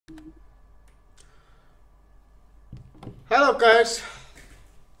Hello guys,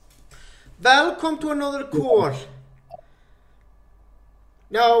 welcome to another call.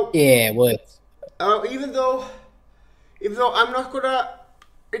 Now, Yeah, what? even though I'm not gonna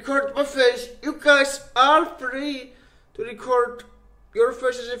record my face, you guys are free to record your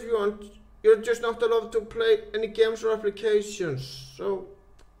faces if you want. You're just not allowed to play any games or applications. So,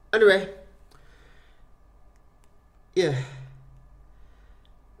 anyway, yeah,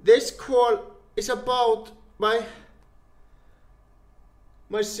 this call is about my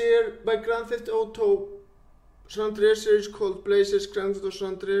Grand Theft Auto San Andreas series called Grand Theft Auto San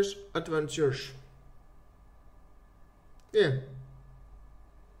Andreas Adventures. Yeah.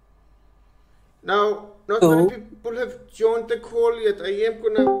 Now, not many people have joined the call yet. I am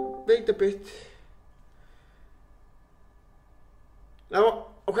gonna wait a bit. Now,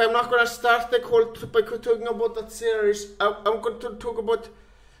 okay, I'm not gonna start the call by talking about that series. I'm going to talk about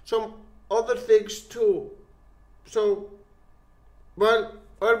some other things too. So, while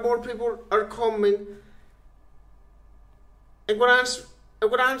more people are coming, I'm gonna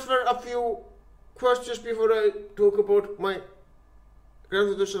answer a few questions before I talk about my Grand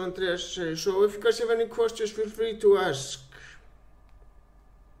Theft Auto San Andreas series. So if you guys have any questions, feel free to ask.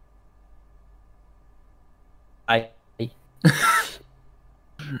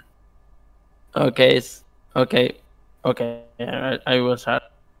 Okay, I will start.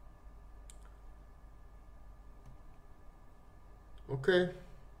 Okay.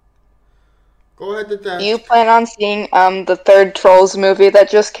 Go ahead and ask. Do you plan on seeing the third Trolls movie that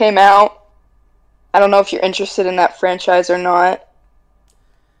just came out? I don't know if you're interested in that franchise or not.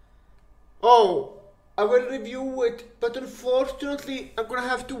 Oh, I will review it, but unfortunately I'm gonna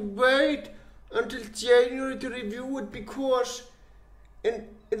have to wait until January to review it because in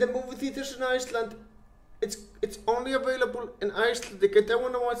the movie theaters in Iceland it's only available in Icelandic. I don't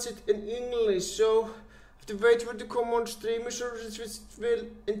wanna watch it in English, so I have to wait for it to come on streaming services which will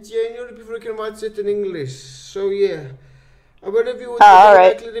in January before I can watch it in English. So yeah, I will review it. I will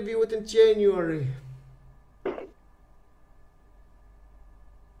likely review it in January.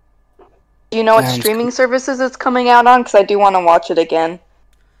 Do you know what streaming services it's coming out on? Because I do want to watch it again.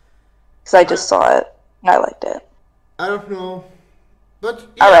 Because I just saw it and I liked it. I don't know. But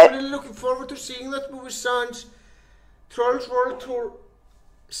yeah, I'm really looking forward to seeing that movie. Sans Trolls World Tour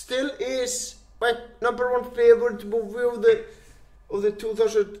still is my #1 favorite movie of the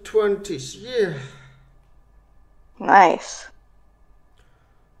 2020s. Yeah. Nice.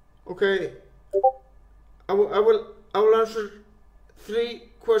 Okay. I will answer 3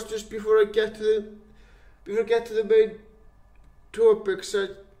 questions before I get to the main topics.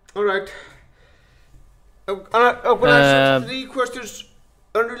 All right. I'm gonna answer 3 questions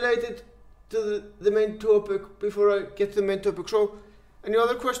unrelated to the main topic before I get to the main topic. So, any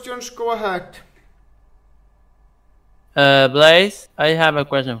other questions? Go ahead. Blaze, I have a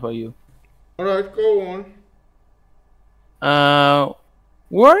question for you. All right, go on.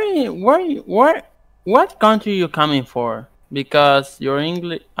 What country you coming for? Because your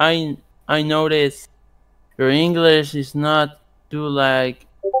English, I noticed your English is not too like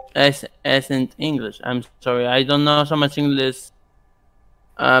accent English. I'm sorry, I don't know so much English.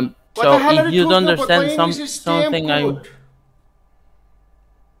 So if you don't understand something, I'm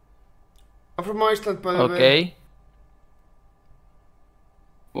from Iceland, by the way. Okay.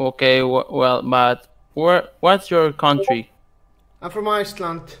 Okay. Well, but what's your country? I'm from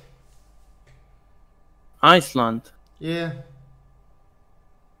Iceland. Iceland. Yeah.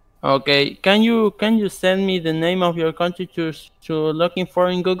 Okay. Can you send me the name of your country to looking for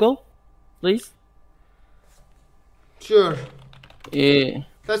in Google, please? Sure. Yeah.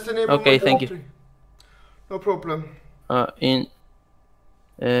 That's the name of my country. Thank you. No problem.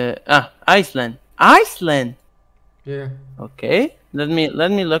 Iceland. Iceland. Yeah. Okay. Let me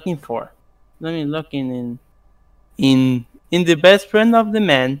looking for. Let me looking in the best friend of the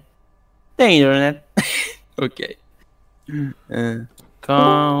man, the internet. Okay.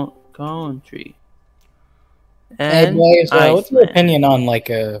 Country. And what's your opinion on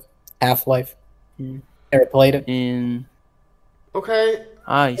like Half-Life? Ever played it? In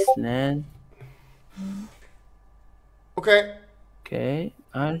Iceland. Okay. Okay,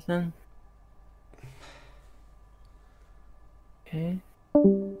 Iceland. Okay.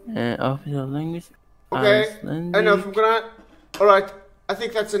 Official language. Okay. Icelandic. Enough. Alright, I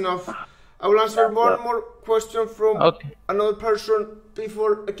think that's enough. I will answer one more question from another person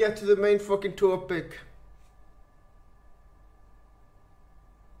before I get to the main fucking topic.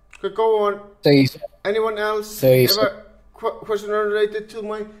 Okay, go on. Anyone else have a question related to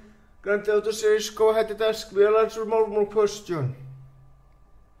my Grand Theft Auto series? Go ahead and ask me. I'll answer more question.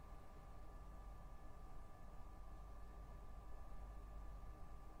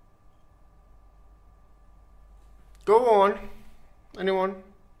 Go on. Anyone?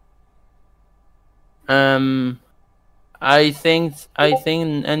 I think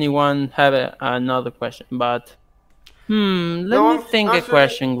anyone have another question, but let me think a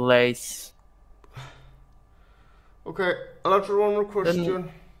question, Glaze. Okay, I'll answer one more question.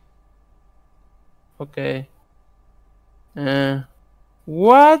 Okay.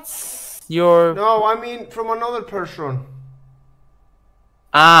 What's your... No, I mean from another person.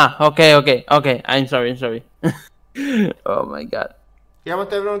 Okay. I'm sorry. Oh my god. Yeah, I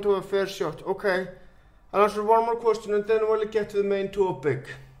want everyone to have a fair shot. Okay. I'll answer one more question and then we'll get to the main topic.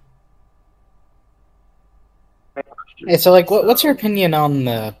 Hey, so like, what's your opinion on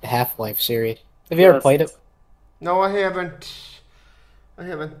the Half-Life series? Have you ever played it? No, I haven't.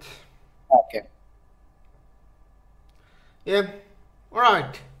 Okay. Yeah.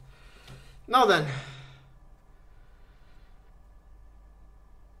 Alright. Now then.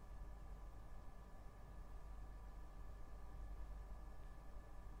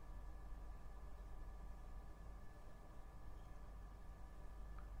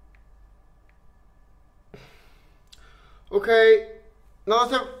 Okay, now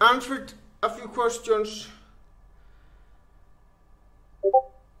that I've answered a few questions,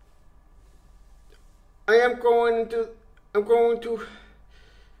 I'm going to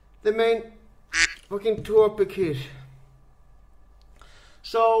the main fucking topic here.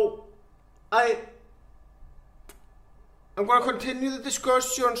 So I'm going to continue the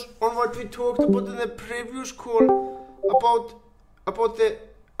discussions on what we talked about in the previous call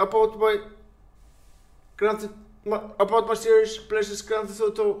about my series Blaze's Grand Theft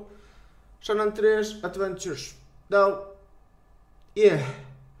Auto San Andreas Adventures. Now, yeah,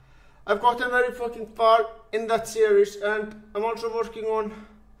 I've gotten very fucking far in that series, and I'm also working on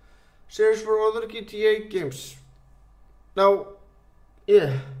series for other GTA games. Now,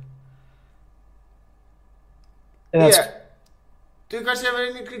 yeah. Do you guys have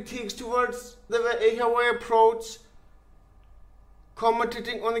any critiques towards the way how I approach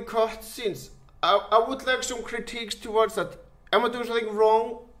commentating on the cutscenes? I would like some critiques towards that. Am I doing something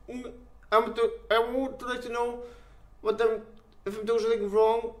wrong? I would like to know if I'm doing something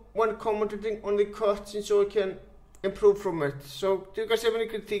wrong when commentating on the cutscenes so I can improve from it. So, do you guys have any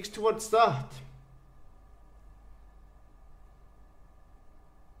critiques towards that?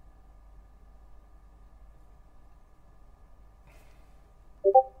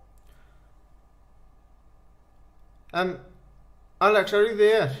 Alex, are you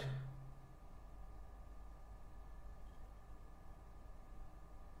there?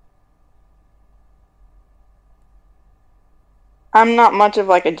 I'm not much of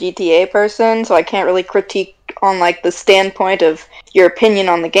like a GTA person, so I can't really critique on like the standpoint of your opinion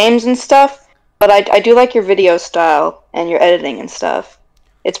on the games and stuff, but I do like your video style and your editing and stuff.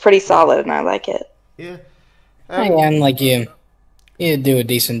 It's pretty solid and I like it. Yeah. And like you do a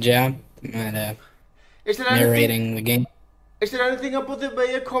decent job at narrating the game. Is there anything about the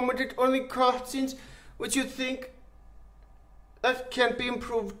way I commented on the cutscenes which you think that can be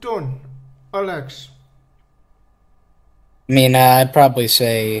improved on, Alex? I mean, I'd probably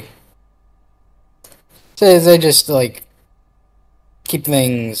say they just like keep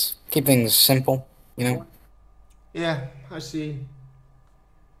things simple, you know? Yeah, I see.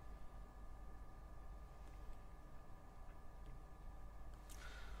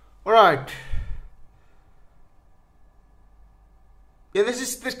 All right. Yeah,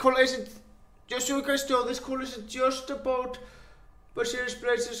 this call isn't just so you guys know. This call isn't just about Series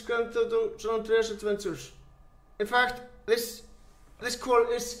Blaze's Grand Theft Auto San Andreas Adventures. In fact, this call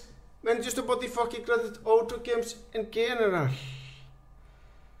is meant just about the fucking Grand Theft Auto games in general.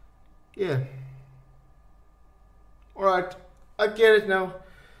 Yeah. Alright, I get it now.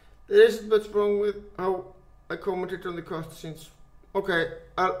 There isn't much wrong with how I commented on the cutscenes. Okay,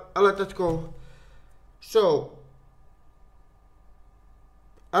 I'll let that go. So,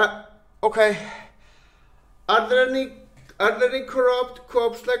 okay. Are there any corrupt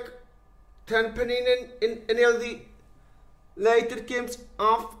cops like Tenpenny in any of the later games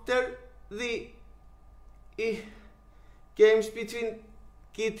after the games between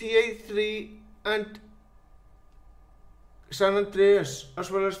GTA 3 and San Andreas,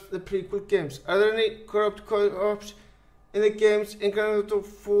 as well as the prequel games? Are there any corrupt cops in the games in Grand Theft Auto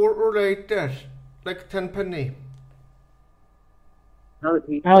 4 or later, like Tenpenny?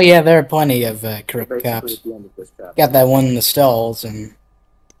 Oh yeah, there are plenty of corrupt cops. Got that one in the stalls and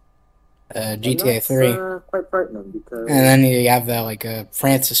GTA 3. Quite frightening because, and then you have that like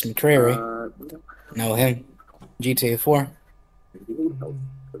Francis McCreary. Know him. GTA 4.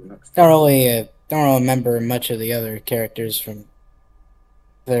 Don't really remember much of the other characters from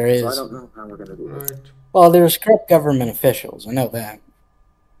there is. So I don't know how we're gonna do this. Right. Well, there's corrupt government officials. I know that.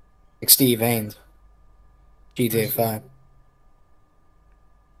 Like Steve Haynes, GTA 5.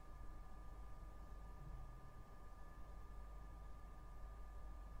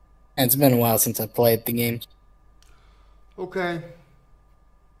 And it's been a while since I played the game. Okay.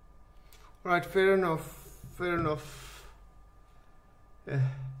 Right, fair enough. Fair enough. Yeah.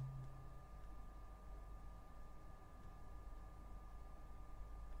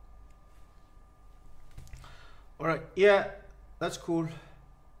 Alright, yeah, that's cool.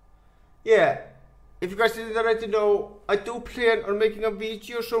 Yeah, if you guys didn't already know, I do plan on making a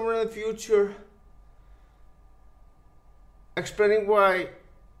video somewhere in the future explaining why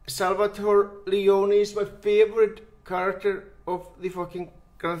Salvatore Leone is my favorite character of the fucking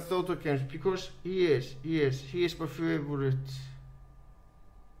Grand Theft Auto games, because he is my favorite.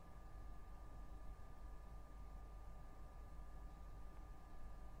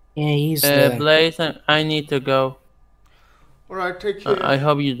 Yeah, he's the... Blaze, I need to go. Alright, take care. I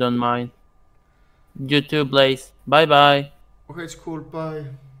hope you don't mind. You too, Blaze. Bye-bye. Okay, it's cool, bye.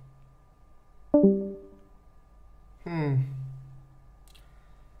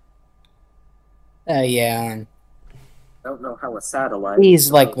 Yeah. I don't know how a satellite.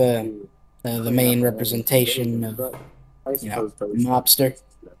 He's like the main representation of, you know, mobster.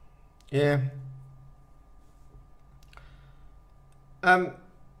 Yeah.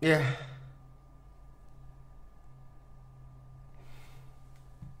 Yeah.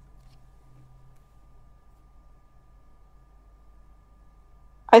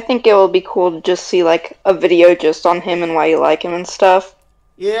 I think it will be cool to just see like a video just on him and why you like him and stuff.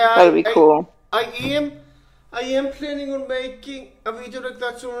 Yeah, That would be cool. I am planning on making a video like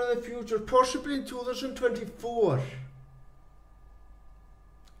that somewhere in the future, possibly in 2024.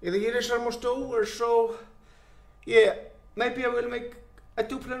 Yeah, the year is almost over, so yeah, maybe I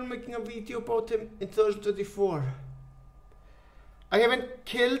do plan on making a video about him in 2024. I haven't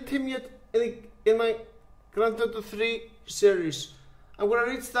killed him yet in my Grand Theft Auto 3 series. I'm gonna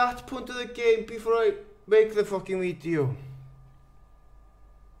reach that point of the game before I make the fucking video.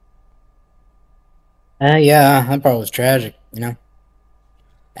 Yeah, that part was tragic, you know.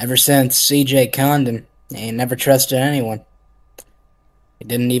 Ever since CJ Condon, he never trusted anyone. He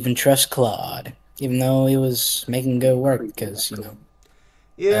didn't even trust Claude, even though he was making good work, because, you know,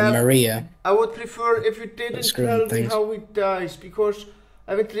 yeah, Maria. I would prefer if you didn't tell me how he dies, because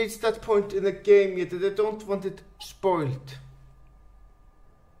I haven't reached that point in the game yet and I don't want it spoiled.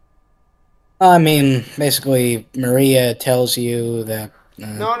 I mean, basically, Maria tells you that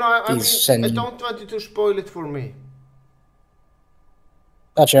I don't want you to spoil it for me.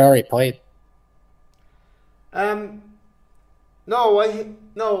 Thought you already played. No,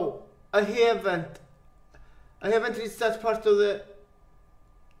 I haven't. I haven't reached that part of the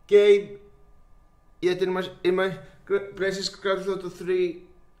game yet in my Blaze's Grand Theft Auto 3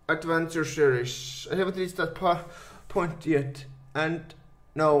 Adventure series. I haven't reached that point yet, and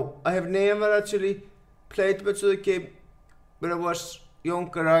no, I have never actually played much of the game when I was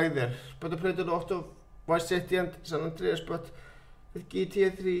younger either. But I played a lot of Vice City and San Andreas, but with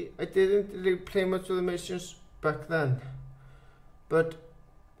GTA 3 I didn't really play much of the missions back then. But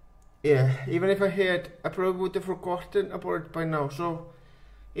yeah, even if I had, I probably would have forgotten about it by now. So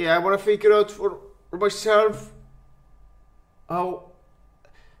yeah, I want to figure out for myself how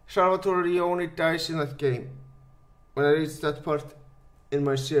Salvatore Leone dies in that game when I reach that part in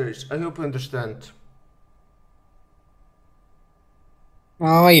my series. I hope you understand.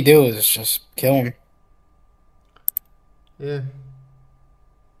 Well, all you do is just kill him. Yeah.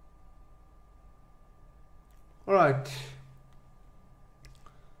 Alright.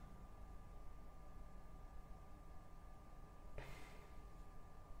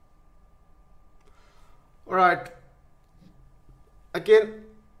 Alright. Again.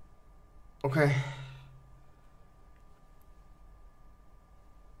 Okay.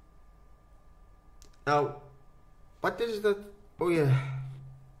 Now, what is that? Oh yeah.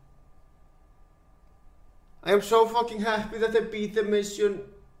 I am so fucking happy that I beat the mission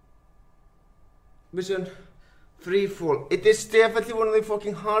Freefall. It is definitely one of the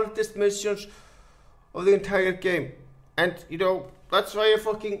fucking hardest missions of the entire game. And you know, that's why I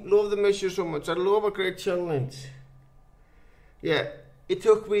fucking love the mission so much. I love a great challenge. Yeah, it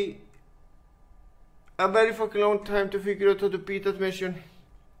took me a very fucking long time to figure out how to beat that mission.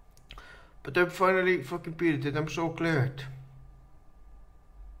 But I finally fucking beat it. I'm so glad.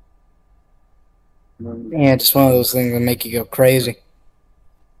 Yeah, it's one of those things that make you go crazy.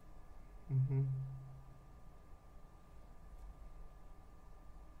 Mm-hmm.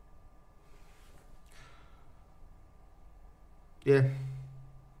 Yeah.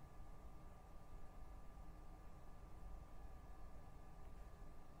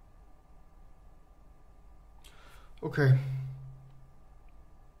 Okay.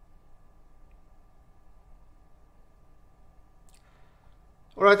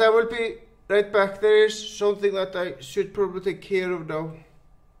 Alright, I will be right back. There is something that I should probably take care of now.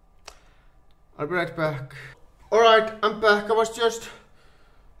 I'll be right back. Alright, I'm back. I was just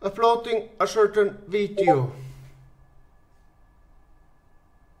uploading a certain video.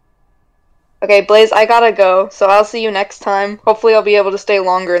 Okay, Blaze, I gotta go, so I'll see you next time. Hopefully I'll be able to stay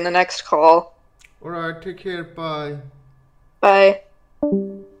longer in the next call. Alright, take care. Bye. Bye.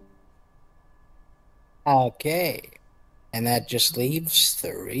 Okay. And that just leaves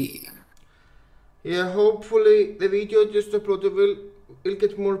 3. Yeah, hopefully the video just uploaded will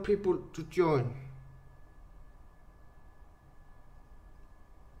get more people to join.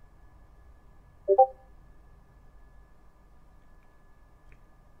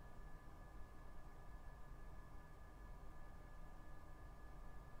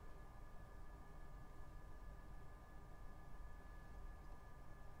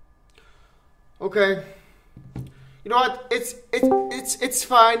 Okay. You know what? It's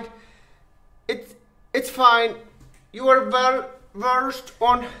fine. It's fine. You are well versed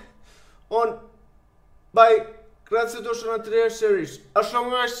on by Grand Theft Auto San Andreas series. As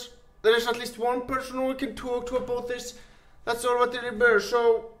long as there is at least one person who we can talk to about this, that's all what it matters.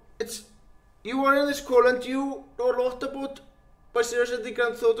 So you are in this call and you know a lot about by series and the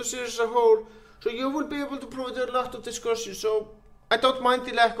Grand Theft Auto series as a whole. So you will be able to provide a lot of discussion. So I don't mind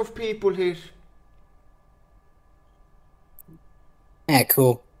the lack of people here. Yeah,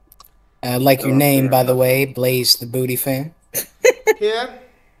 cool. Like your name, by the way, Blaze the Booty Fan. Yeah.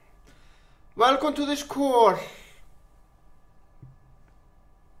 Welcome to this call.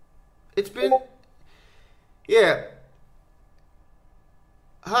 It's been... Yeah.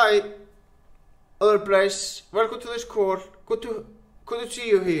 Hi. Other Blaze. Welcome to this call. Good to see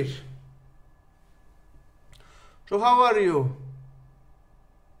you here. So how are you?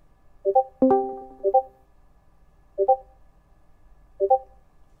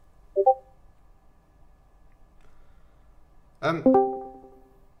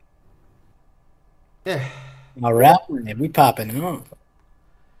 Yeah. Alright, we popping on.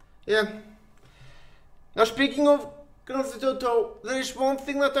 Yeah. Now speaking of Grand Theft Auto, there is one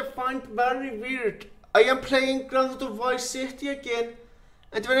thing that I find very weird. I am playing Grand Theft Auto Vice City again,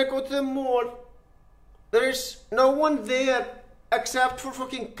 and when I go to the mall, there is no one there except for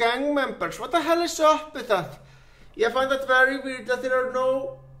fucking gang members. What the hell is up with that? Yeah, I find that very weird that there are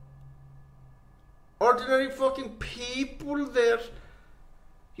no ordinary fucking people there.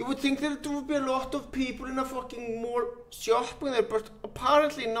 You would think that there would be a lot of people in a fucking mall shopping there, but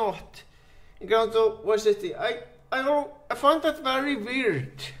apparently not. In Grand Theft Auto Vice City. I don't know, I find that very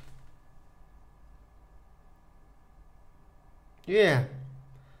weird. Yeah.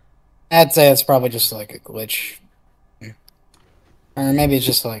 I'd say it's probably just like a glitch. Or maybe it's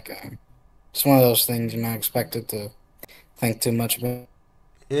just like it's one of those things you're not expected to think too much about.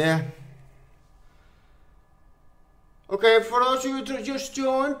 Yeah. Okay, for those of you that just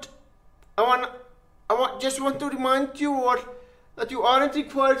joined, I just want to remind you all that you aren't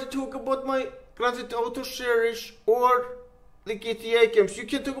required to talk about my Grand Theft Auto series or the GTA games. You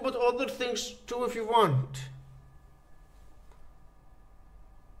can talk about other things too if you want.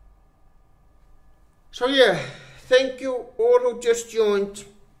 So yeah, thank you all who just joined.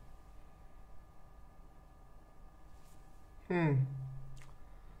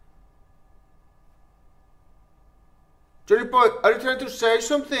 Johnny boy, are you trying to say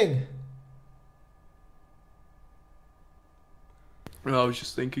something? I was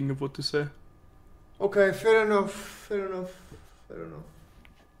just thinking of what to say. Okay, fair enough, fair enough, fair enough.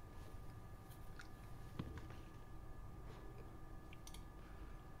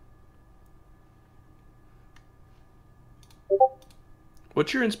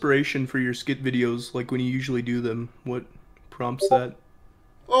 What's your inspiration for your skit videos, like when you usually do them? What prompts that?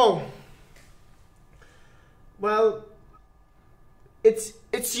 Oh. Well, it's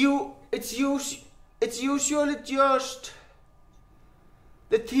usually just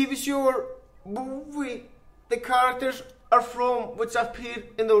the TV show or movie the characters are from which appear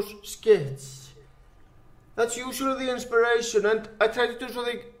in those skits. That's usually the inspiration, and I try to do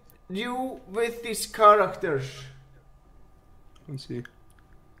something new with these characters. Let's see.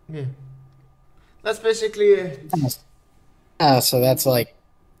 Yeah. That's basically it. So that's like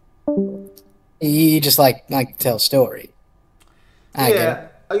you just like to tell a story. I get Yeah,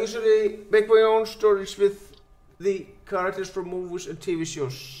 it. I usually make my own stories with the characters from movies and TV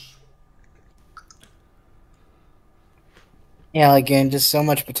shows. Yeah, like and just so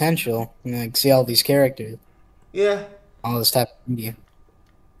much potential. You know, like see all these characters, Yeah. all this type of media.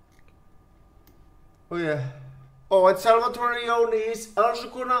 Oh yeah. Oh, and Salvatore Leone is also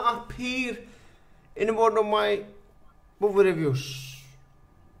gonna appear in one of my movie reviews.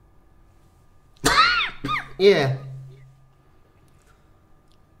 Yeah.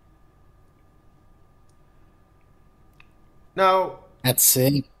 Now, That's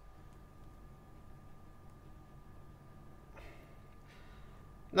it.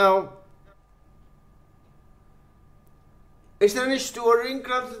 is there any story in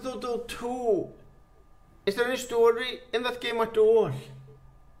Grand Theft Auto 2? Is there any story in that game at all?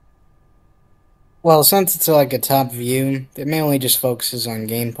 Well, since it's like a top view, it mainly just focuses on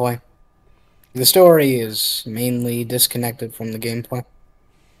gameplay. The story is mainly disconnected from the gameplay.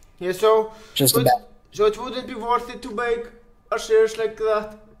 Yeah, so Just but- about. So it wouldn't be worth it to make a series like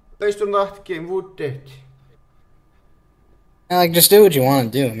that based on that game, would it? Like, just do what you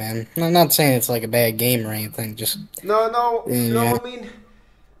want to do, man. I'm not saying it's like a bad game or anything. Just No. Yeah.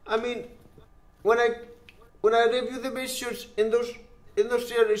 I mean, when I review the missions in those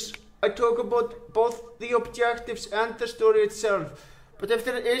series, I talk about both the objectives and the story itself. But if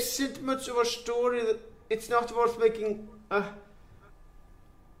there isn't much of a story, it's not worth making a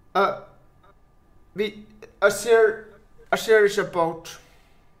series about.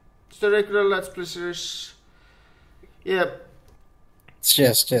 It's the regular Let's Play series. Yeah. it's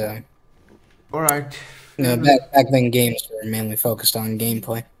just, Alright. back then games were mainly focused on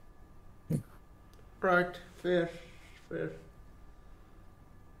gameplay. Right. Fair.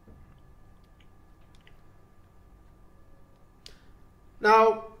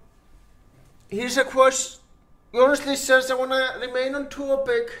 Now, here's a question. Honestly, since I want to remain on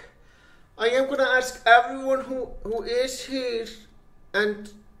topic, I am going to ask everyone who is here,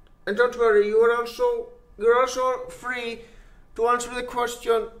 and don't worry, you're also free to answer the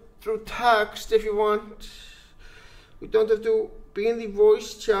question through text if you want. We don't have to be in the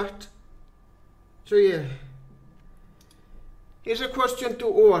voice chat. So yeah, here's a question to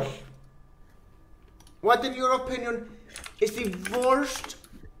all. What, in your opinion, is the worst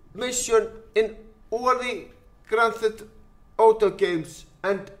mission in all the Grand Theft Auto games,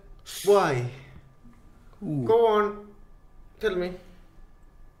 and why? Go on, tell me.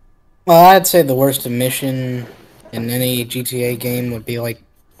 Well, I'd say the worst mission in any GTA game would be like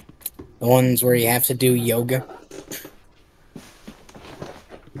the ones where you have to do yoga.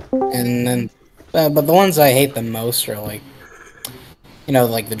 And then, but the ones I hate the most are like,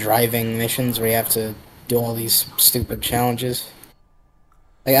 like the driving missions where you have to do all these stupid challenges.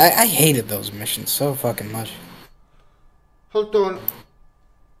 Like, I hated those missions so fucking much. Hold on.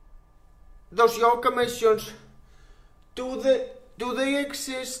 Those yoga missions, do they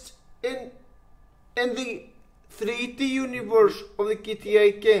exist in the 3D universe of the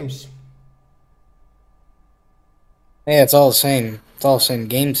GTA games? Yeah, it's all the same. It's all the same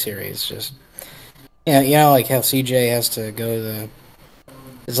game series. Just like how CJ has to go to the.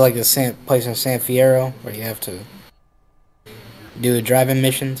 It's like the place in San Fierro where you have to do the driving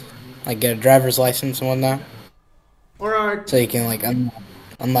missions, like get a driver's license and whatnot, Alright. so you can like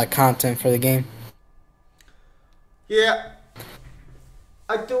unlock content for the game. Yeah.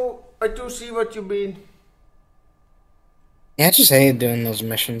 I do see what you mean. Yeah, I just hated doing those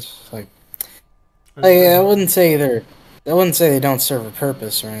missions. I wouldn't say they don't serve a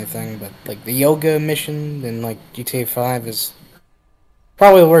purpose or anything, but like the yoga mission in like GTA 5 is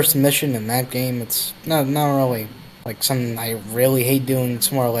probably the worst mission in that game. It's not really like something I really hate doing.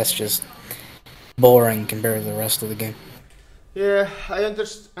 It's more or less just boring compared to the rest of the game. Yeah, I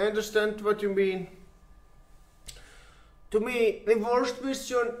understand what you mean. To me, the worst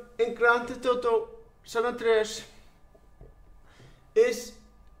mission in Grand Theft Auto San Andreas is,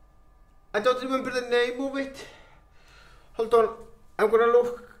 I don't remember the name of it. Hold on, I'm gonna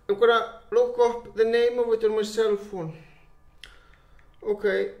look up the name of it on my cell phone.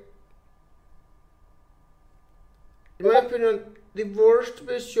 Okay. In my opinion, the worst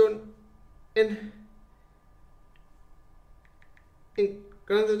mission in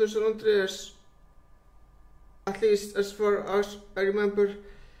Grand Theft Auto San Andreas, at least as far as I remember.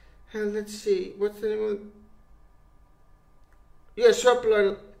 And let's see, what's the name of it? Yeah,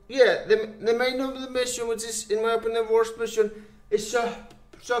 supply. Yeah, the main of the mission, which is in my opinion the worst mission, is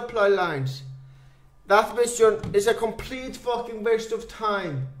supply lines. That mission is a complete fucking waste of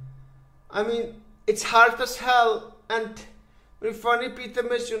time. I mean, it's hard as hell, and when you finally beat the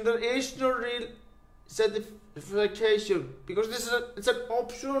mission, there is no real satisfaction, because it's an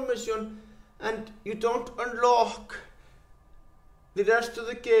optional mission, and you don't unlock the rest of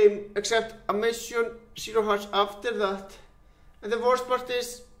the game except a mission 0 hours after that. And the worst part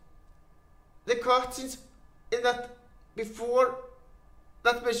is the cutscenes in that before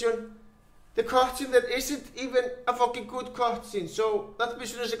that mission the cutscene that isn't even a fucking good cutscene. So that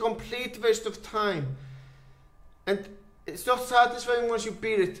mission is a complete waste of time. And it's not satisfying once you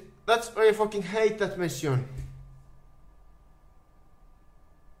beat it. That's why I fucking hate that mission.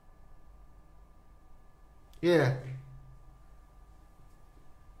 Yeah.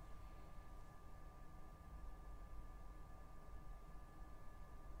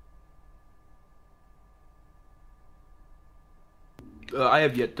 I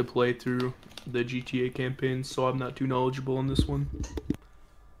have yet to play through the GTA campaign, so I'm not too knowledgeable on this one.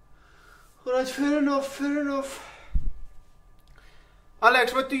 Alright, fair enough, fair enough.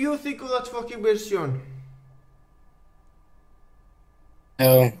 Alex, what do you think of that fucking mission?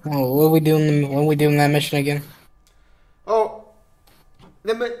 Oh, what are we doing? What are we doing that mission again? Oh,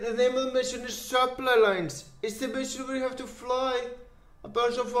 the name of the mission is Supply Lines. It's the mission where you have to fly a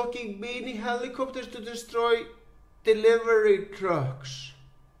bunch of fucking mini helicopters to destroy delivery trucks.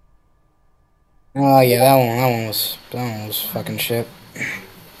 Oh yeah, that one was fucking shit.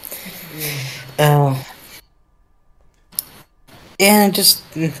 Yeah, and it just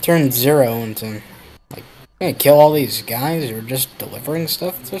turned Zero into like, you kill all these guys who are just delivering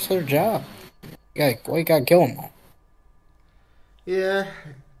stuff. It's just their job. You gotta kill them all. Yeah.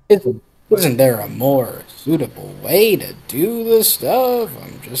 Isn't there a more suitable way to do this stuff?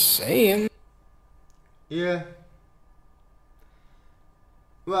 I'm just saying. Yeah.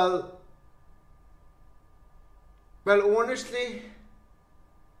 Well, honestly,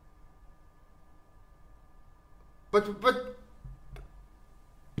 but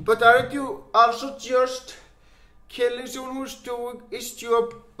aren't you also just killing someone who's doing his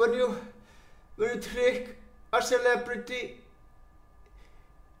job when you trick a celebrity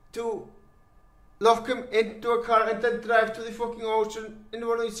to lock him into a car and then drive to the fucking ocean in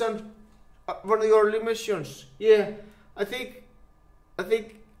one of the early missions? Yeah, I think that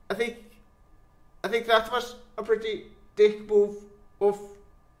was a pretty dick move of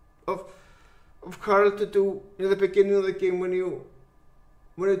Carl to do in the beginning of the game when you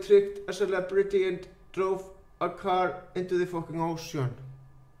tricked a celebrity and drove a car into the fucking ocean.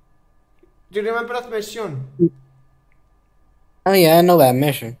 Do you remember that mission? Oh yeah, I know that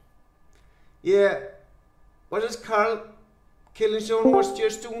mission. Yeah. Was Carl killing someone who was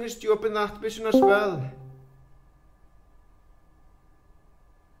just doing his job in that mission as well?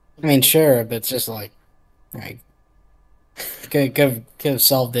 I mean, sure, but it's just like could have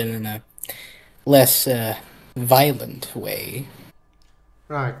solved it in a less violent way.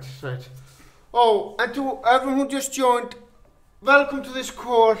 Right. Oh, and to everyone who just joined, welcome to this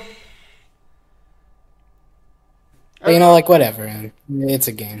call. But, you know, like, whatever. It's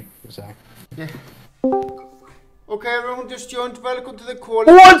a game, so. Yeah. Okay, everyone who just joined, welcome to the call.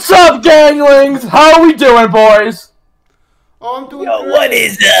 What's up, ganglings? How are we doing, boys? Oh, I'm doing Yo, great. what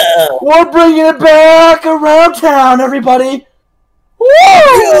is up? We're bringing it back around town, everybody.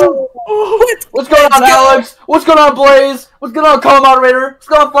 Woo! What's going on, Alex? What's going on, Blaze? What's going on, co-moderator? What's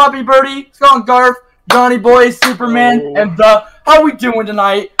going on, Floppy Birdie? What's going on, Garf, Johnny Boy, Superman, and how are we doing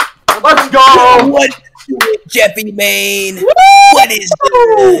tonight? Let's go! What Jeffy Main? Woo! What is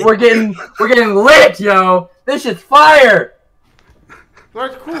good? We're getting lit, yo. This shit's fire.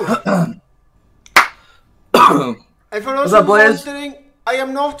 Right, cool. And for those What's up, who are Blaze? wondering, I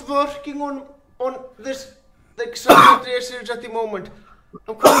am not working on this like San Andreas series at the moment.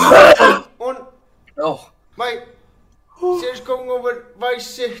 I'm currently on my series going over Vice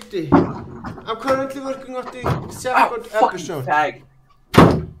City. I'm currently working on the second episode. Tag.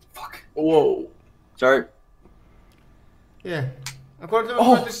 Fuck. Whoa. Sorry. Yeah. I'm currently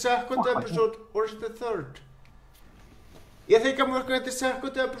working on the second episode, or is it the third? Yeah, I think I'm working at the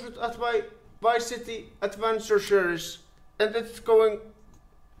second episode at my Vice City Adventures series, and it's going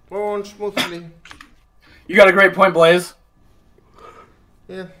on smoothly. You got a great point, Blaze.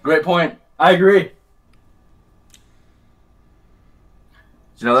 Yeah. Great point. I agree. Did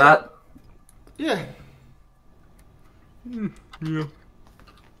you know that? Yeah. Yeah.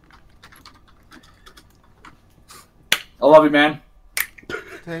 I love you, man.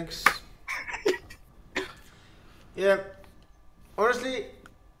 Thanks. Yeah. Honestly,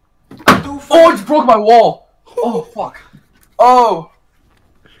 I do Oh, I just broke my wall. Oh, fuck. Oh.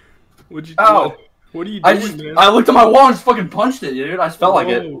 What'd you do? Ow. What are you doing, man? I looked at my wall and just fucking punched it, dude. I just felt like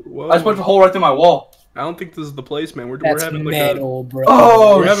it. Whoa. I just punched a hole right through my wall. I don't think this is the place, man. We're That's having like metal, bro.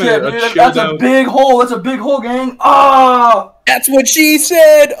 Oh, We're having shit, a dude. That's a showdown. big hole. That's a big hole, gang. Ah! That's what she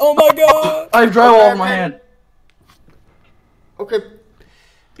said. Oh my god. I have drywall Okay, in my okay. hand. Okay.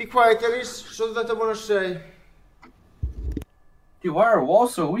 Be quiet, there is something that I want to say. Dude, why are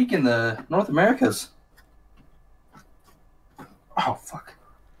walls so weak in the North Americas? Oh, fuck.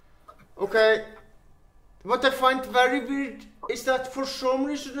 Okay. What I find very weird is that for some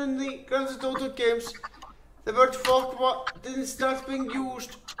reason in the Grand Theft Auto games, the word fuck didn't start being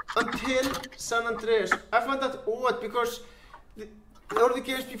used until San Andreas. I find that odd because all the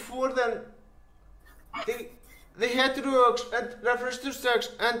games before then, they had drugs and reference to drugs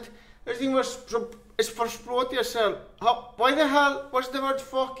and everything was it's for explode yourself. Why the hell was the word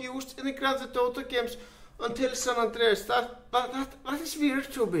fuck used in the Grand Theft Auto games until San Andreas? That is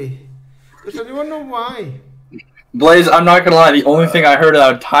weird to me. Does anyone know why? Blaze, I'm not gonna lie, the only thing I heard of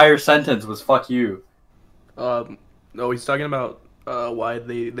that entire sentence was fuck you. No, he's talking about why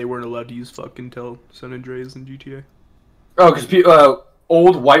they weren't allowed to use fuck until San Andreas and GTA. Oh, because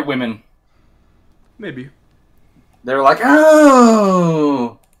old white women. Maybe. They were like,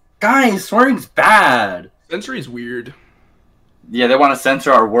 oh, guys, swearing's bad. Censoring's weird. Yeah, they want to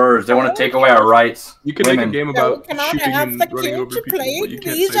censor our words. They want to take away our rights. You can make a game about shooting and running over people, play but you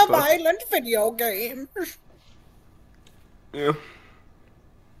can't these say fuck. violent video games. Yeah.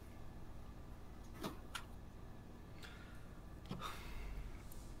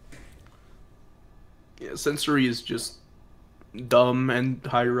 Yeah, censoring is just dumb, and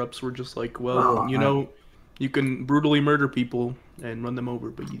higher ups were just like, well, you know, you can brutally murder people and run them over,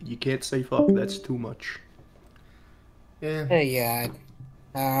 but you can't say fuck. That's too much. Yeah. Yeah,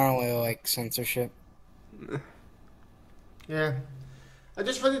 I don't really like censorship. Yeah. I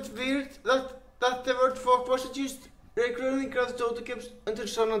just find it weird that the word fuck wasn't used regularly in Grand Theft Auto games until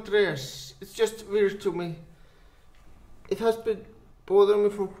San Andreas. It's just weird to me. It has been bothering me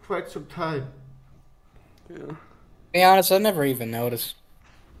for quite some time. Yeah. To be honest, I never even noticed.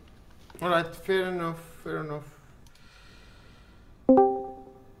 Alright, fair enough, fair enough.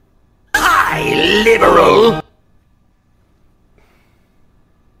 Hi, liberal!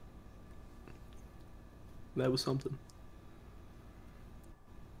 That was something.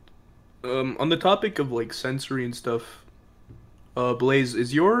 On the topic of like censoring and stuff, Blaze,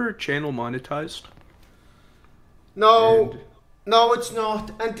 is your channel monetized? No, no, it's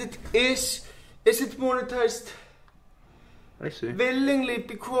not, and it is. Is it monetized? I see. Willingly,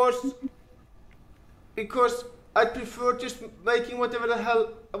 because I prefer just making whatever the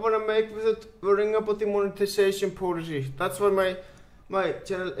hell I want to make without worrying about the monetization policy. That's why my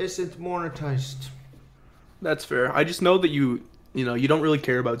channel isn't monetized. That's fair. I just know that you don't really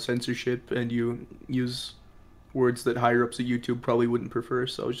care about censorship, and you use words that higher ups at YouTube probably wouldn't prefer.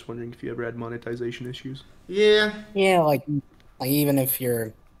 So I was just wondering if you ever had monetization issues. Yeah. Yeah, like even if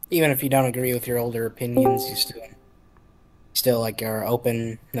you don't agree with your older opinions, you still like are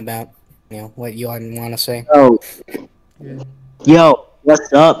open about what you want to say. Oh. Yeah. Yo,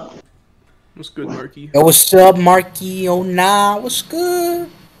 what's up? What's good, Marky? Yo, what's up, Marky? Oh, nah, what's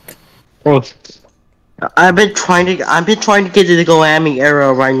good? Oh. I've been trying to get to the Goami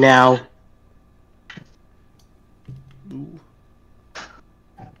era right now. Ooh.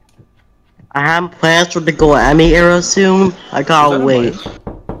 I have plans for the Goami era soon. I gotta wait.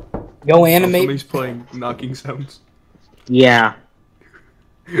 Yo, Oh, animate. somebody's playing knocking sounds. Yeah.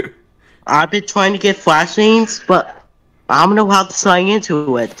 I've been trying to get flash scenes, but I don't know how to sign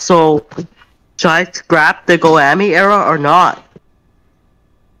into it. So, should I scrap the Goami era or not?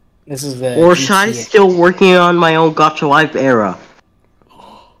 This is the Or should I still working on my own Gacha Life era?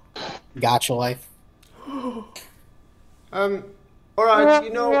 Gacha Life. Alright,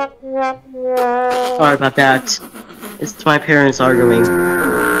 Sorry about that. It's my parents arguing.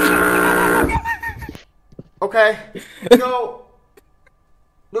 Okay, so,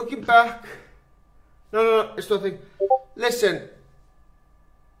 looking back, no, it's nothing. Listen,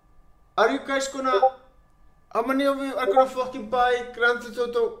 are you guys how many of you are gonna fucking buy Grand Theft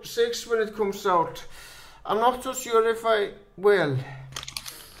Auto 6 when it comes out? I'm not so sure if I will.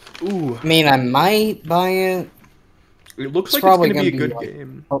 Ooh. I mean, I might buy it. It looks like it's gonna be a good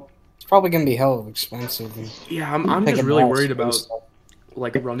game. It's probably gonna be hella expensive. Yeah, I'm just really worried about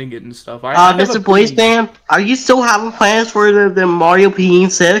like running it and stuff. Mr. Blaze Man, are you still having plans for the Mario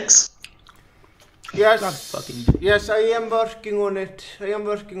P6? Yes, I am working on it. I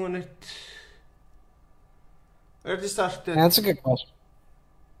already started. Yeah, that's a good question.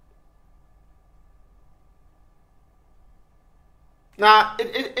 Nah,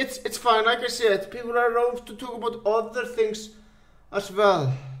 it's fine. Like I said, people are around to talk about other things as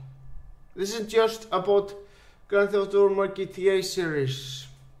well. This isn't just about Grand Theft Auto or GTA series,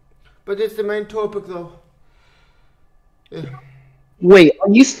 but it's the main topic though. Yeah. Wait, are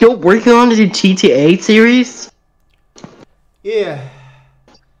you still working on the GTA series? Yeah.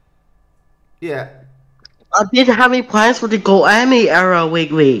 I didn't have any plans for the Goami era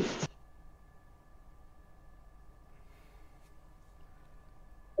lately.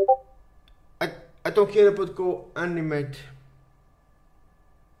 don't care about Go Animate.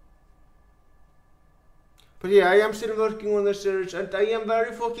 But yeah, I am still working on the series, and I am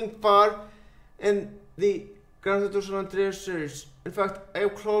very fucking far in the Grand Theft Auto San Andreas series. In fact, I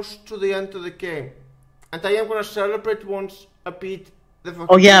am close to the end of the game. And I am gonna celebrate once I beat the fucking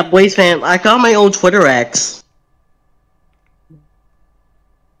Oh yeah, game. Blaze fam, I got my own Twitter X.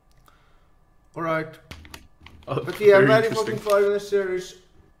 Alright. Oh, But yeah, I'm very interesting. fucking far in the series.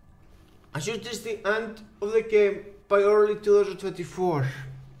 I should this the end of the game by early 2024.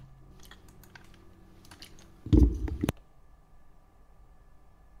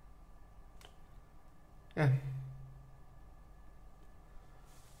 Yeah.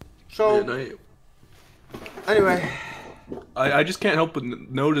 So, Yeah, anyway. I just can't help but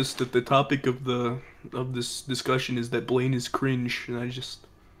notice that the topic of this discussion is that Blaine is cringe, and I just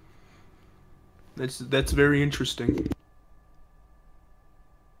that's very interesting.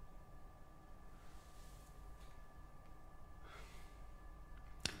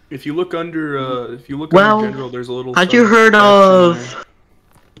 If you look under under general, there's a little. Had you heard of?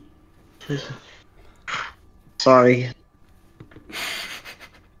 Sorry.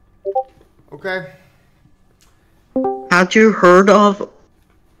 Okay. Had you heard of?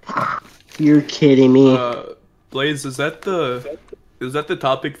 You're kidding me. Blaze, is that the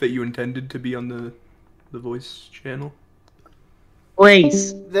topic that you intended to be on the voice channel?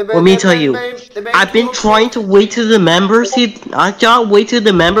 Blaze, let me tell you. I've been trying to wait till the members. I gotta wait till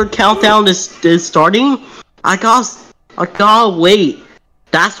the member countdown is starting. I gotta wait.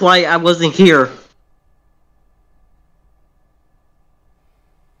 That's why I wasn't here.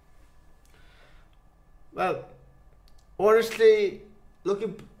 Well, honestly,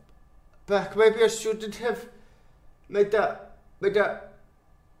 looking back, maybe I shouldn't have made a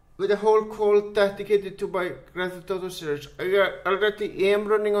whole call dedicated to my Grand Theft Auto series. I already am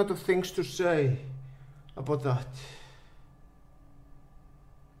running out of things to say about that.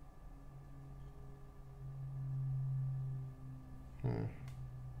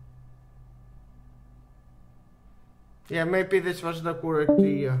 Yeah, maybe this wasn't a good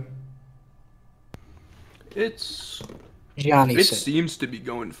idea. It seems to be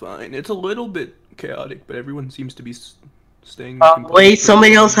going fine. It's a little bit chaotic, but everyone seems to be staying. Wait,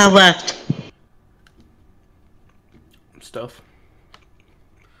 somebody else have left. Stuff.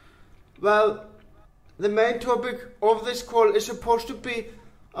 Well, the main topic of this call is supposed to be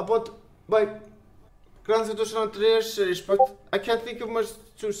about my Grand Theft Auto San Andreas series, but I can't think of much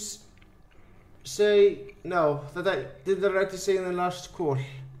to say now that I didn't already say in the last call.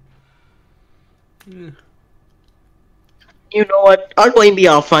 Yeah. You know what? I'm going to be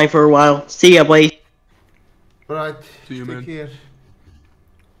offline for a while. See ya, Blaze. Right. See you, man. Care.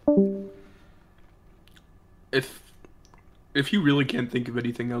 If you really can't think of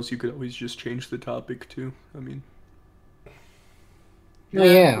anything else, you could always just change the topic too. I mean.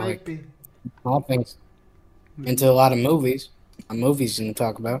 Yeah, maybe. like hopping into a lot of movies. Movies you can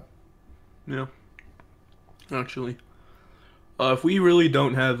talk about. Yeah. Actually, if we really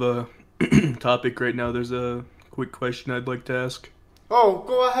don't have a topic right now, there's a quick question I'd like to ask. Oh,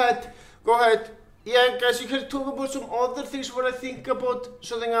 go ahead. Go ahead. Yeah, guys, you can talk about some other things when I think about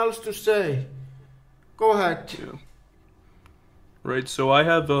something else to say. Go ahead. Yeah. Right. So I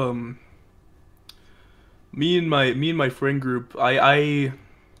have me and my friend group.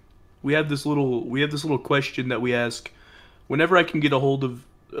 We have this little question that we ask whenever I can get a hold of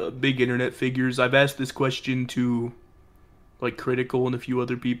big internet figures. I've asked this question to like Critical and a few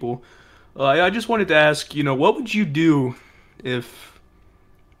other people. I just wanted to ask, what would you do if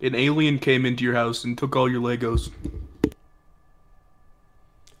an alien came into your house and took all your Legos?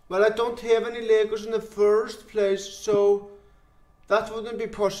 Well, I don't have any Legos in the first place, so that wouldn't be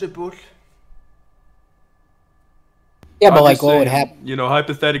possible. Yeah, but I'm like, just what would saying, happen?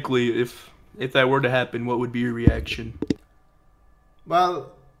 Hypothetically, if that were to happen, what would be your reaction?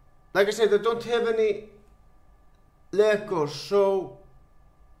 Well, like I said, I don't have any Legos, so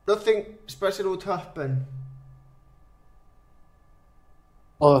nothing special would happen.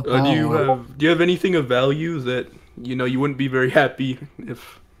 Oh, Do you have anything of value that you wouldn't be very happy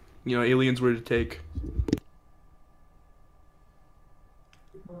if aliens were to take?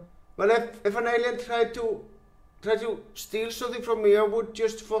 Well, if an alien tried to steal something from me, I would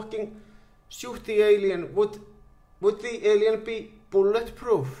just fucking shoot the alien. Would the alien be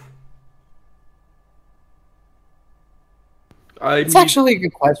bulletproof? It's actually a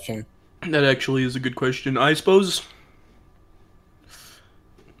good question. That actually is a good question. I suppose.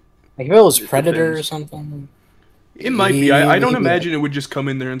 Like if it was Predator depends. or something. It might be. I don't imagine it would just come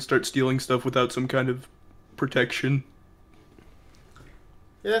in there and start stealing stuff without some kind of protection.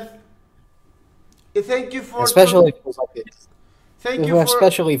 Yeah. Thank you for... Especially if it's like this. Thank you for...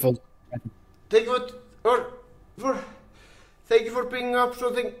 Especially if it's... Thank you for bringing up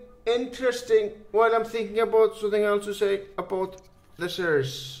something interesting while I'm thinking about something else to say about the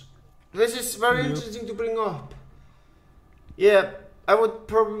series. This is very interesting to bring up. Yeah, I would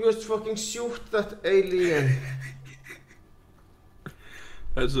probably just fucking shoot that alien.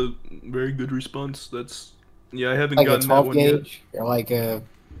 That's a very good response. That's... Yeah, I haven't like gotten a 12 that one gauge, yet. Or like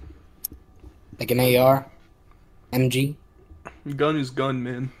an AR, MG. Gun is gun,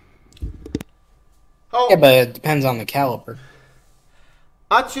 man. Oh. Yeah, but it depends on the caliber.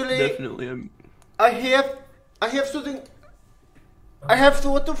 Actually, definitely. I have something. I have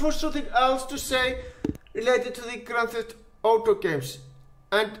thought of something else to say related to the Grand Theft Auto games,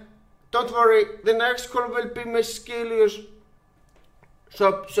 and don't worry, the next call will be miscellaneous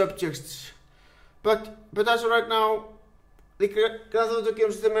subjects. But as of right now, the Grand Theft Auto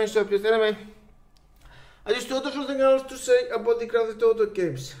games is the main subject. Anyway, I just thought of something else to say about the Grand Theft Auto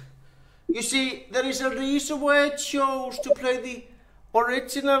games. You see, there is a reason why I chose to play the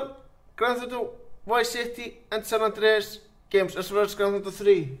original Grand Theft Auto Vice City and San Andreas games as well as Grand Theft Auto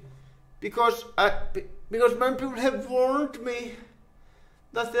 3. Because many people have warned me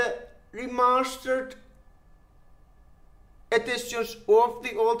that the remastered editions of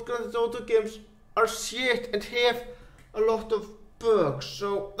the old Grand Theft Auto games are shit and have a lot of bugs.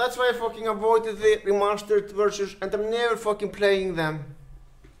 So that's why I fucking avoided the remastered versions and I'm never fucking playing them.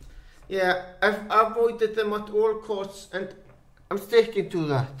 Yeah, I've avoided them at all costs and I'm sticking to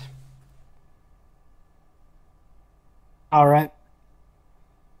that. Alright.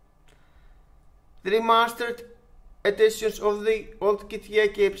 The remastered editions of the old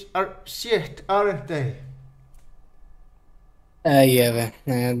GTA games are shit, aren't they? Yeah,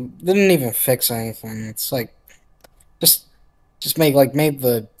 they didn't even fix anything. It's like, just make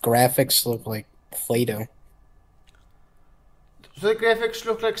the graphics look like Play-Doh. So the graphics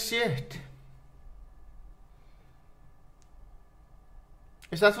look like shit.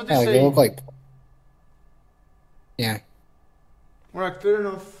 Is that what they say? They look like... Yeah. Right, fair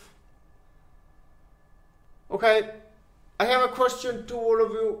enough. Okay, I have a question to all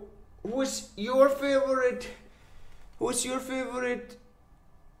of you. Who is your favorite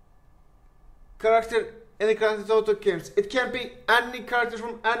character in the Grand Theft Auto games? It can be any character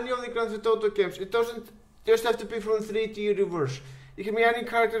from any of the Grand Theft Auto games. It doesn't just have to be from the 3D universe. It can be any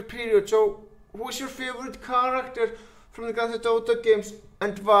character, period. So, who's your favorite character from the Grand Theft Auto games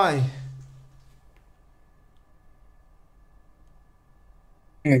and why?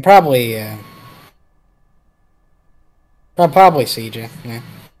 I mean, probably CJ, yeah.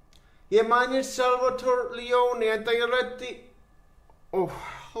 Yeah, mine is Salvatore Leone, and I already... Oh,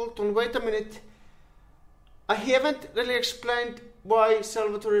 hold on, wait a minute. I haven't really explained why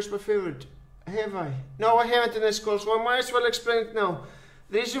Salvatore is my favorite, have I? No, I haven't in this call, so I might as well explain it now.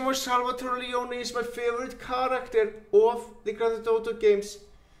 The reason why Salvatore Leone is my favorite character of the Grand Theft Auto games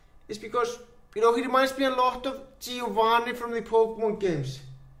is because, you know, he reminds me a lot of Giovanni from the Pokemon games.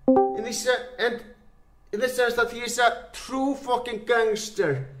 In the sense that he is a true fucking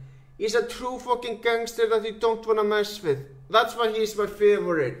gangster. He's a true fucking gangster that you don't want to mess with. That's why he's my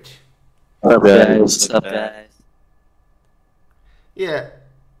favorite. What's up, guys? Yeah.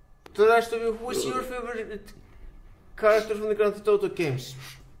 To the rest of you, who is your favorite character from the Grand Theft Auto games?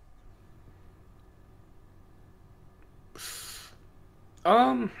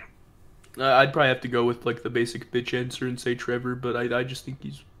 I'd probably have to go with like the basic bitch answer and say Trevor, but I just think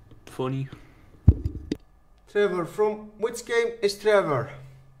he's funny. Trevor, from which game is Trevor?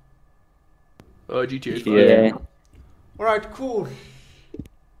 GTA 5. Yeah. Alright, cool.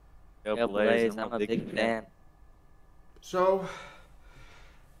 Yo, Blaze, I'm a big fan. So,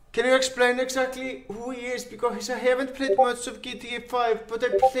 can you explain exactly who he is? Because I haven't played much of GTA 5, but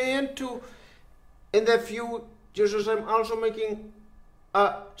I plan to in the future, so I'm also making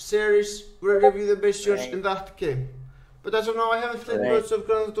a series where I review the missions in that game. But as of now, I haven't played much of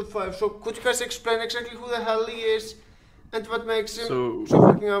Grand Theft Auto 5, so could you guys explain exactly who the hell he is and what makes him so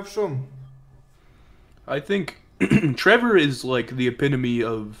fucking awesome? I think Trevor is like the epitome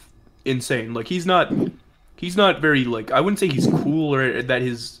of insane. Like he's not very like, I wouldn't say he's cool or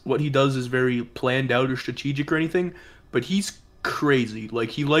that what he does is very planned out or strategic or anything, but he's crazy. Like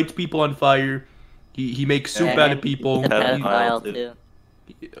he lights people on fire. He makes soup out of people. He's a pedophile too.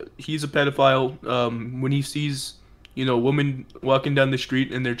 He's a pedophile. When he sees, you know, women walking down the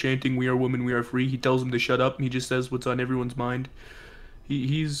street and they're chanting "We are women, we are free," he tells them to shut up and he just says what's on everyone's mind.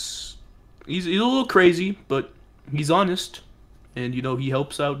 He's a little crazy, but he's honest, and you know he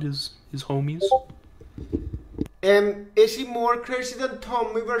helps out his homies. Is he more crazy than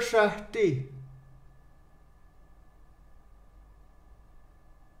Tommy Vercetti?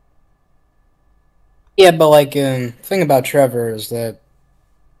 Yeah, but like, the thing about Trevor is that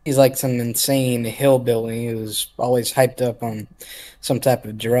he's like some insane hillbilly who's always hyped up on some type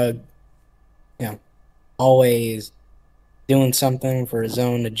of drug. You know, always doing something for his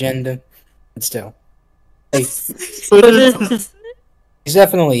own agenda. But still, like, he's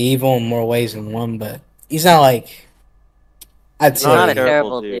definitely evil in more ways than one, but he's not like, I'd say, Not a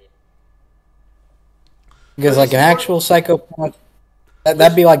terrible dude. because like an actual psychopath,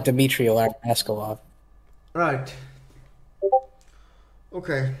 that'd be like Dmitry Askalov. Right.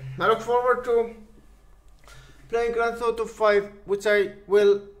 Okay. I look forward to playing Grand Theft Auto 5, which I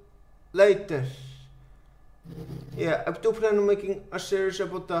will later. Yeah, I do plan on making a series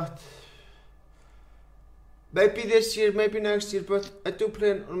about that. Maybe this year, maybe next year, but I do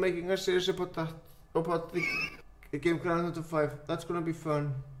plan on making a series about that. About the game Grand Theft Auto 5. That's gonna be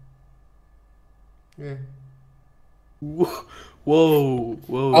fun. Yeah. Whoa.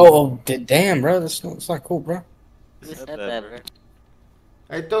 Oh, damn, bro. That's not cool, bro. Who said that, bro?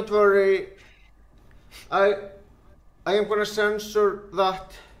 Hey, don't worry. I am gonna censor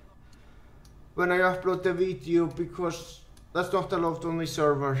that when I upload the video because that's not allowed on the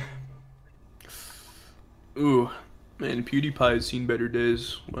server. Ooh, man, PewDiePie's seen better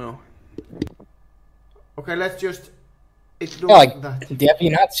days. Wow. Okay, let's just ignore Yeah, like, that. have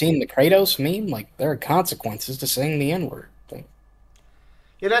you not seen the Kratos meme? Like, there are consequences to saying the N-word.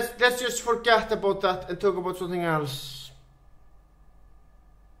 Yeah, let's just forget about that and talk about something else.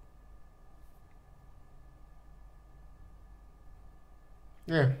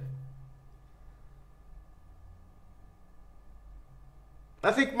 Yeah.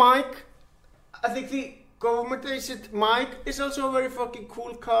 I think the government agent Mike is also a very fucking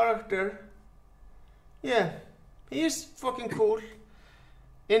cool character. Yeah, he is fucking cool.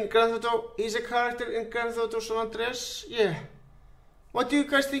 In Grand Theft Auto, he's a character in Grand Theft Auto San Andreas. Yeah. What do you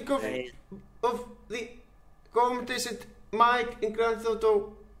guys think of the government agent Mike in Grand Theft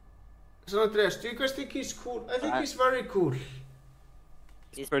Auto San Andreas? Do you guys think he's cool? I think he's very cool.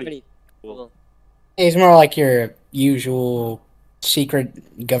 He's pretty cool. He's more like your usual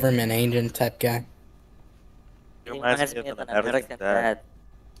secret government agent type guy. He reminds me of an American dad.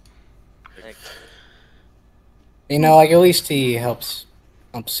 Like, You know, like, at least he helps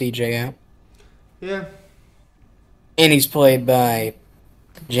CJ out. Yeah. And he's played by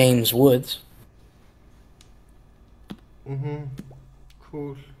James Woods. Mm-hmm.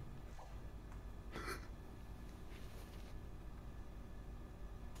 Cool.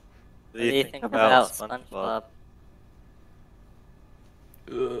 what do you think about SpongeBob?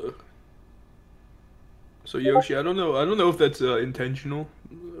 So Yoshi, I don't know if that's intentional,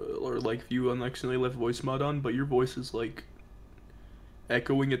 or like if you unaccidentally left voice mod on, but your voice is like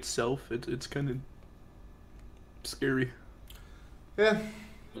echoing itself. It's kind of scary. Yeah.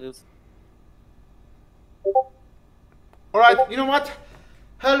 Alright, you know what?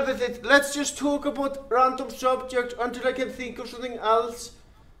 Hell with it. Let's just talk about random subjects until I can think of something else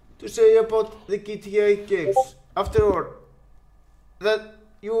to say about the GTA games. After all, that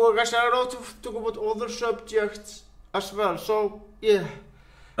you guys are allowed to talk about other subjects as well. So, yeah.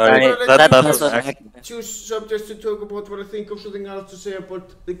 Choose subjects to talk about when I think of something else to say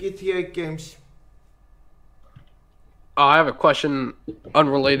about the GTA games. I have a question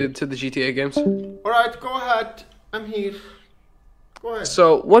unrelated to the GTA games. Alright, go ahead. I'm here. Go ahead.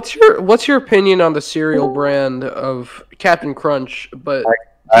 So, what's your opinion on the cereal brand of Captain Crunch? But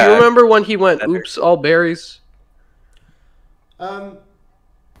do you remember when he went, "Oops, all berries"? To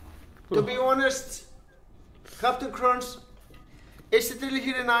be honest, Captain Crunch isn't really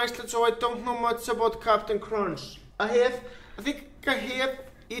here in Iceland, so I don't know much about Captain Crunch. I think I have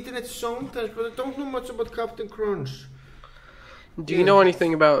eaten it sometimes, but I don't know much about Captain Crunch. Do you know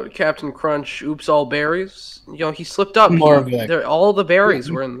anything about Captain Crunch? Oops, all berries. You know, he slipped up. All the berries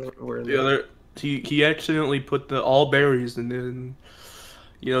were in there. He accidentally put the all berries, and then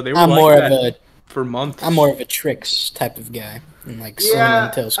they were I'm like more that of a for months. I'm more of a tricks type of guy, and like Yeah,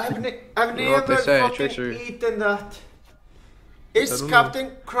 Cinnamon Toast. I've never fucking eaten that. Is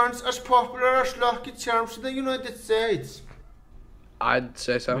Captain Crunch as popular as Lucky Charms in the United States? I'd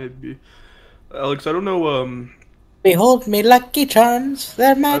say so. Maybe. Alex, I don't know. Behold me Lucky Charms,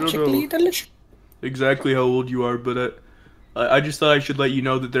 they're magically delicious. Exactly how old you are, but I just thought I should let you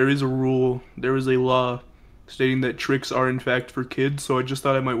know that there is a rule, there is a law stating that tricks are in fact for kids, so I just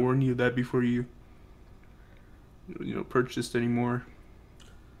thought I might warn you that before you purchased anymore.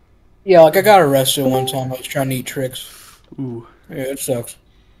 Yeah, like I got arrested one time. I was trying to eat tricks. Ooh. Yeah, it sucks.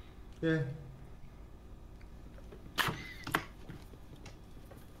 Yeah.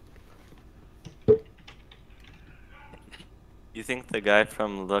 You think the guy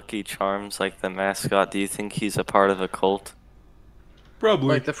from Lucky Charms, like the mascot, do you think he's a part of a cult? Probably.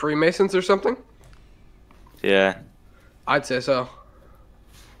 Like the Freemasons or something? Yeah. I'd say so.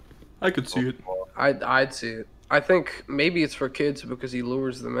 I could see it. I'd see it. I think maybe it's for kids because he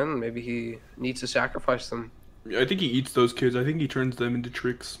lures them in. Maybe he needs to sacrifice them. I think he eats those kids. I think he turns them into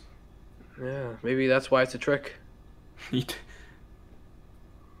tricks. Yeah, maybe that's why it's a trick. Wait,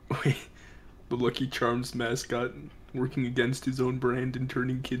 the Lucky Charms mascot working against his own brand and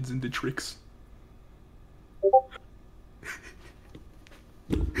turning kids into tricks.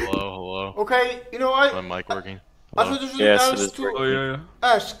 Hello. Okay, you know what? Is my mic working? I thought there's something else to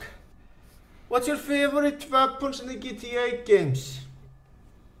ask. What's your favorite weapons in the GTA games?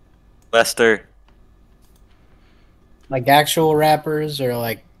 Lester. Like actual rappers or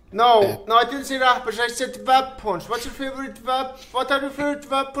like? No, I didn't say rappers. I said weapons. What's your favorite What are your favorite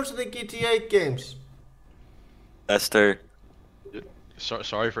weapons in the GTA games? Lester.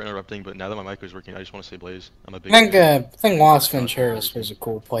 Sorry for interrupting, but now that my mic is working, I just want to say Blaze. I'm a big. I think Los Venturas was a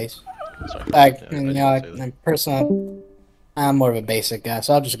cool place. Like, personally, I'm more of a basic guy,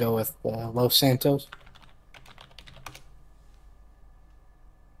 so I'll just go with Los Santos.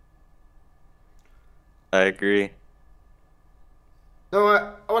 I agree. No,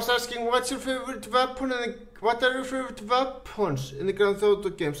 I was asking, what's your favorite weapon what are your favorite weapons in the Grand Theft Auto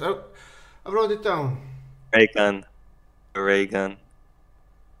games? I wrote it down. Ray gun. A ray gun.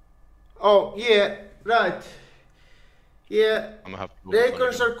 Oh, yeah, right. Yeah, I'm gonna have to ray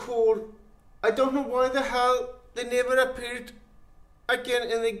guns are cool. I don't know why the hell they never appeared again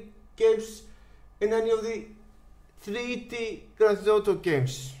in the games, in any of the 3D Grand Theft Auto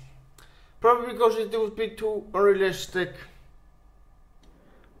games. Probably because it would be too unrealistic.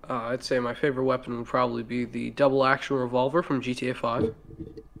 I'd say my favorite weapon would probably be the double action revolver from GTA 5.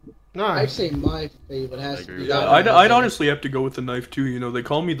 Nice. I'd say my favorite has to be. Yeah, I'd honestly have to go with the knife too. You know, they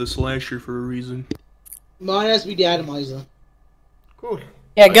call me the slasher for a reason. Mine has to be the atomizer. Cool.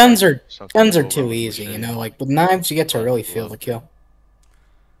 Yeah, guns are too easy. You know, like with knives, you get to really feel the kill.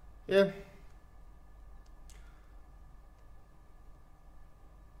 Yeah.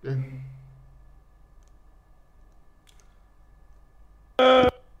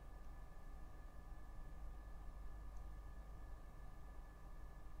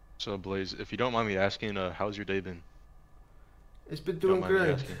 So Blaze, if you don't mind me asking, how's your day been? It's been doing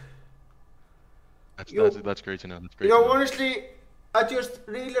great. That's great to know. That's great. You know, honestly, I just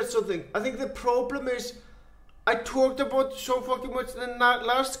realized something. I think the problem is I talked about so fucking much in the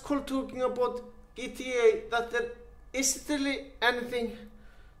last call talking about GTA that there isn't really anything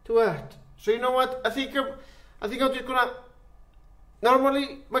to add. So you know what? I think I'm just gonna.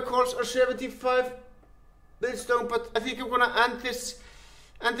 Normally my calls are 75 minutes long, but I think I'm gonna end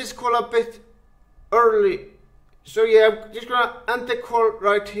this call a bit early. So yeah, I'm just gonna end the call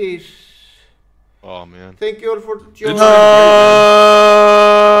right here. Oh man. Thank you all for joining.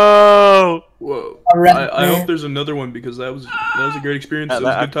 Whoa. I hope there's another one because that was a great experience. It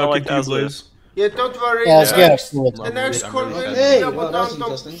was good talking to you, Blaze. Yeah, don't worry. Yeah, the next call will be about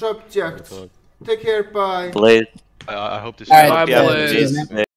random subject. Take care, bye. Blaze. I hope to see you. Bye, Blaze.